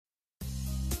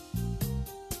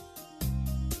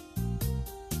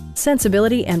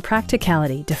Sensibility and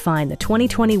practicality define the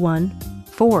 2021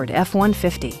 Ford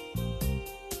F-150.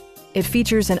 It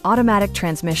features an automatic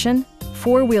transmission,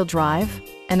 four-wheel drive,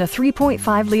 and a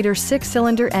 3.5-liter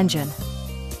six-cylinder engine.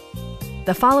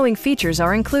 The following features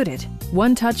are included: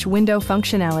 one-touch window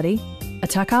functionality, a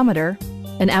tachometer,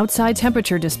 an outside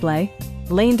temperature display,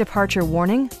 lane departure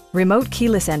warning, remote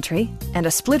keyless entry, and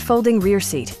a split-folding rear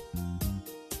seat.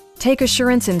 Take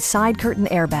assurance in side curtain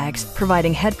airbags,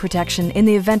 providing head protection in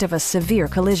the event of a severe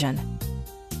collision.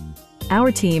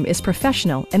 Our team is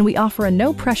professional and we offer a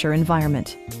no-pressure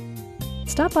environment.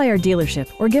 Stop by our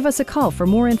dealership or give us a call for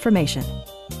more information.